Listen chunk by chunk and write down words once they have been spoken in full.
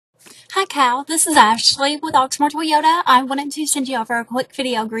Hi Cal, this is Ashley with Oxmoor Toyota. I wanted to send you over a quick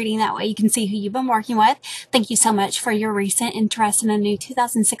video greeting, that way you can see who you've been working with. Thank you so much for your recent interest in a new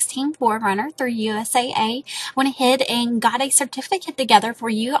 2016 4Runner through USAA. Went ahead and got a certificate together for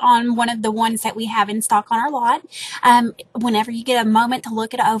you on one of the ones that we have in stock on our lot. Whenever you get a moment to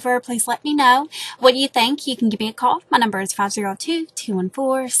look it over, please let me know what you think. You can give me a call. My number is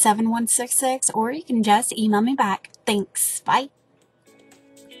 502-214-7166, or you can just email me back. Thanks. Bye.